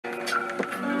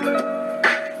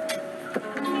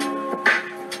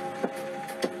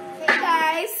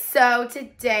So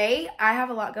today I have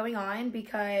a lot going on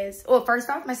because, well, first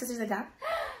off, my sister's in town.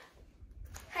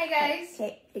 Hi guys.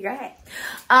 Hey, go ahead.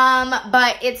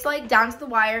 But it's like down to the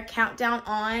wire, countdown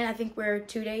on. I think we're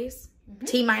 2 days,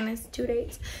 T-minus 2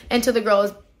 days until the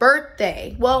girl's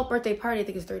birthday. Well, birthday party, I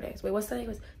think it's 3 days. Wait, what's today? It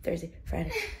was Thursday,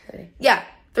 Friday, Saturday. Yeah,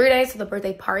 3 days to the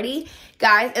birthday party,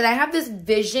 guys. And I have this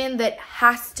vision that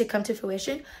has to come to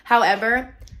fruition.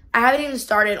 However, I haven't even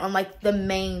started on like the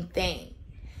main thing.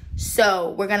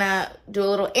 So we're gonna do a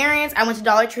little errands. I went to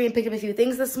Dollar Tree and picked up a few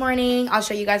things this morning. I'll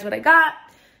show you guys what I got.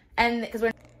 And because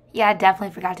yeah, I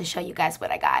definitely forgot to show you guys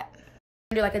what I got.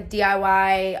 I'm gonna do like a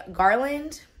DIY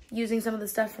garland using some of the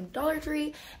stuff from Dollar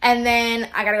Tree. And then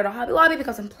I gotta go to Hobby Lobby, pick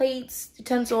up some plates,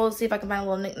 utensils, see if I can find a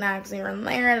little knickknacks here and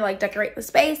there to like decorate the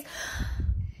space.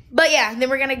 But yeah, then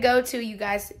we're gonna go to, you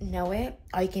guys know it,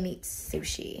 all you can eat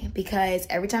sushi. Because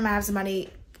every time I have somebody,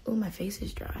 oh, my face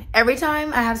is dry. Every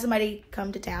time I have somebody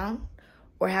come to town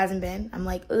or hasn't been, I'm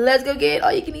like, let's go get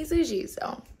all you can eat sushi.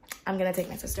 So I'm gonna take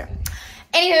my sister.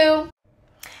 Anywho.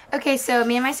 Okay, so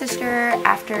me and my sister,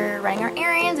 after running our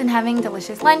errands and having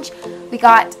delicious lunch, we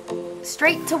got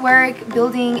straight to work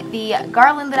building the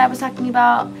garland that I was talking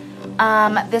about.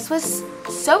 This was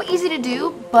so easy to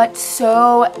do, but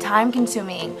so time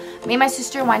consuming. Me and my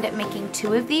sister wound up making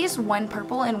 2 of these, one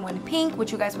purple and one pink,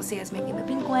 which you guys will see us making the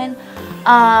pink one.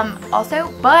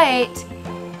 Also, but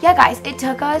yeah, guys, it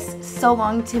took us so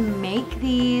long to make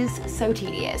these, so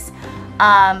tedious.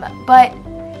 But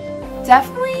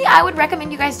definitely, I would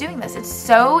recommend you guys doing this. It's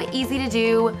so easy to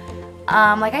do,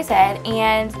 like I said,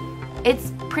 and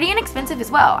it's pretty inexpensive as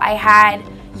well. I had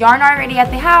yarn already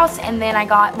at the house, and then I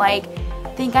got like,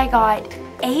 I think I got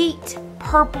 8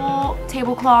 purple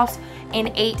tablecloths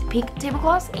and 8 pink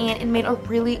tablecloths, and it made a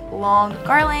really long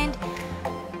garland.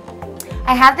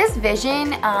 I had this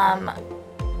vision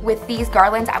with these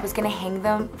garlands. I was gonna hang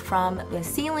them from the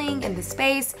ceiling in the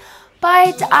space,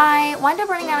 but I wound up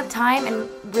running out of time and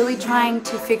really trying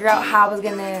to figure out how I was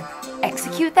gonna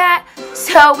execute that.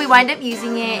 So we wind up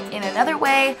using it in another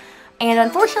way. And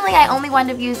unfortunately, I only wound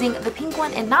up using the pink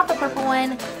one and not the purple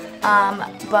one.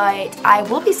 But I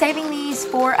will be saving these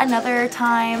for another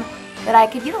time that I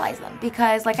could utilize them.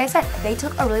 Because like I said, they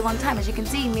took a really long time. As you can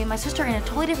see, me and my sister are in a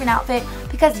totally different outfit.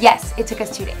 Because yes, it took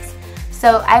us 2 days.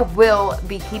 So I will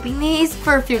be keeping these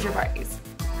for future parties.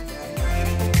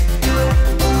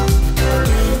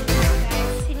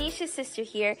 Tanisha's sister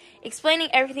here, explaining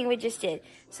everything we just did.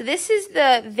 So this is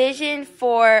the vision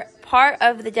for part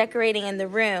of the decorating in the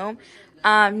room.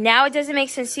 Now it doesn't make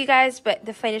sense to you guys, but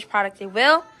the finished product, it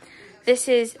will. This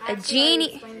is a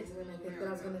genie.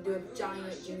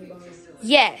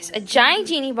 Yes, a giant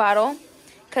genie bottle,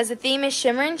 because the theme is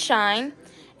shimmer and shine.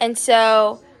 And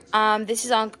so this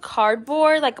is on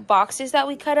cardboard, like boxes that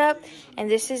we cut up. And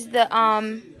this is the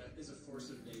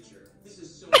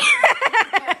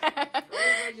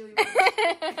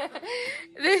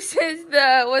this is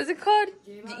the, what's it called?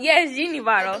 Yes, genie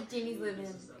bottle.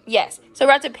 Yes. So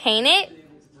we're about to paint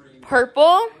it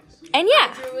purple, and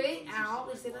yeah. I drew it out.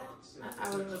 You see that?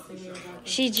 I was listening.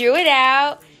 She drew it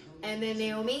out. And then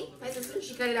Naomi, my sister,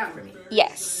 she cut it out for me.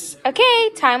 Yes. Okay,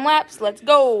 time lapse. Let's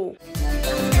go.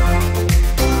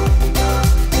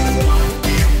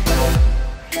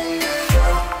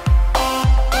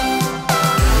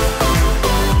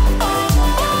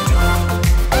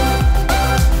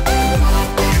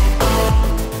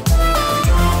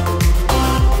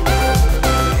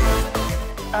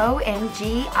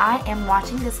 OMG, I am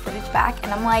watching this footage back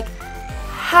and I'm like,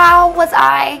 how was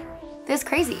I this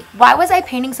crazy? Why was I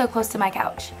painting so close to my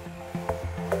couch?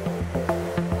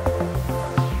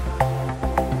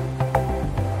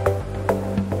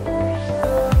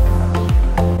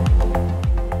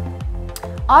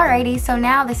 Alrighty, so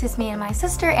now this is me and my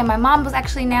sister, and my mom was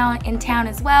actually now in town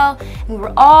as well, and we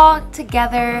were all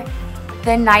together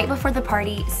the night before the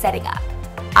party setting up.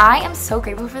 I am so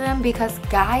grateful for them because,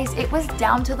 guys, it was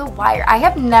down to the wire. I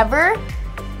have never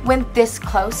went this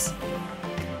close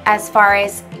as far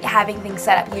as having things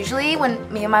set up. Usually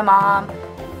when me and my mom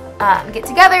get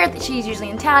together, she's usually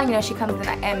in town, you know, she comes the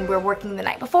night, and we're working the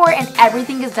night before, and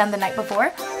everything is done the night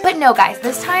before. But no, guys,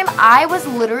 this time I was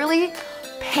literally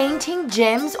painting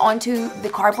gems onto the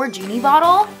cardboard genie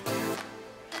bottle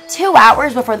 2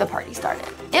 hours before the party started.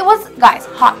 It was, guys,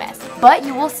 hot mess, but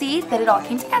you will see that it all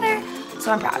came together.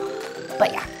 So I'm proud.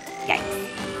 But yeah, yikes.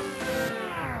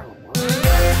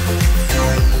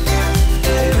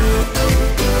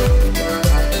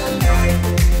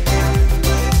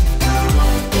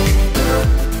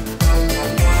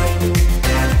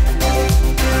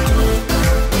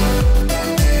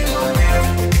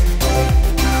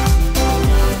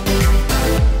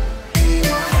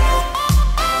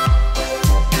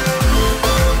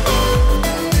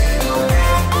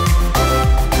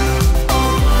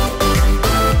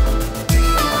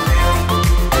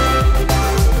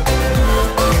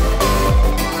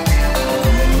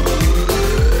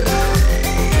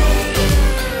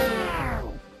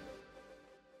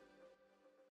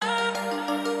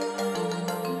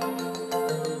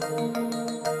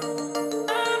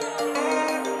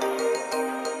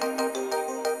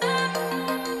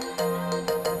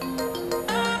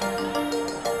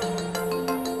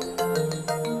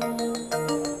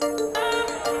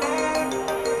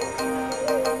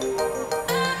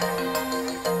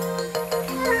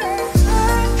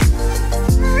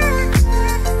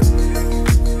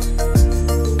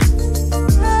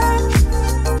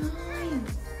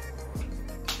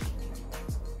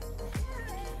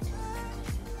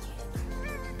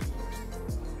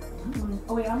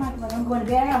 Oh wait, I'm not like I'm going to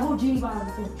bed. I got a whole genie bottle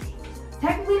to finish.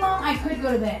 Technically, Mom, I could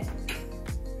go to bed.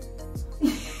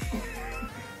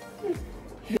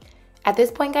 At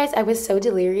this point, guys, I was so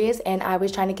delirious and I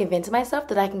was trying to convince myself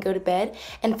that I can go to bed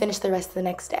and finish the rest of the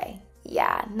next day.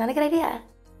 Yeah, not a good idea.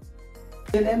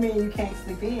 And that means you can't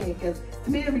sleep in, because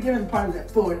to me, the beginning party's at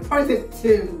 4, the party's at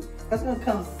 2. That's gonna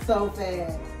come so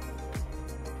fast.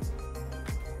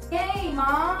 Yay,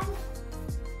 Mom!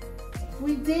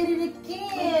 We did it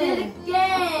again! We did it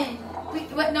again!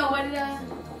 What did I?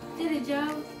 Did it,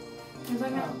 Joe? You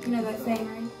know that saying,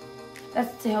 right?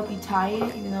 That's to help you tie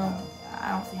it, even though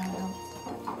I don't see how it helps.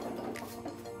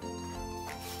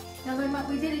 No,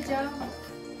 we did it, Joe.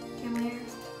 Get my hair.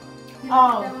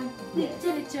 Oh, That one? yeah. We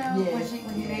did it, Joe. Yeah.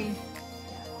 When you made.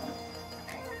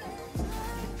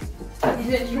 Is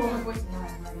that yours?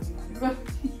 No,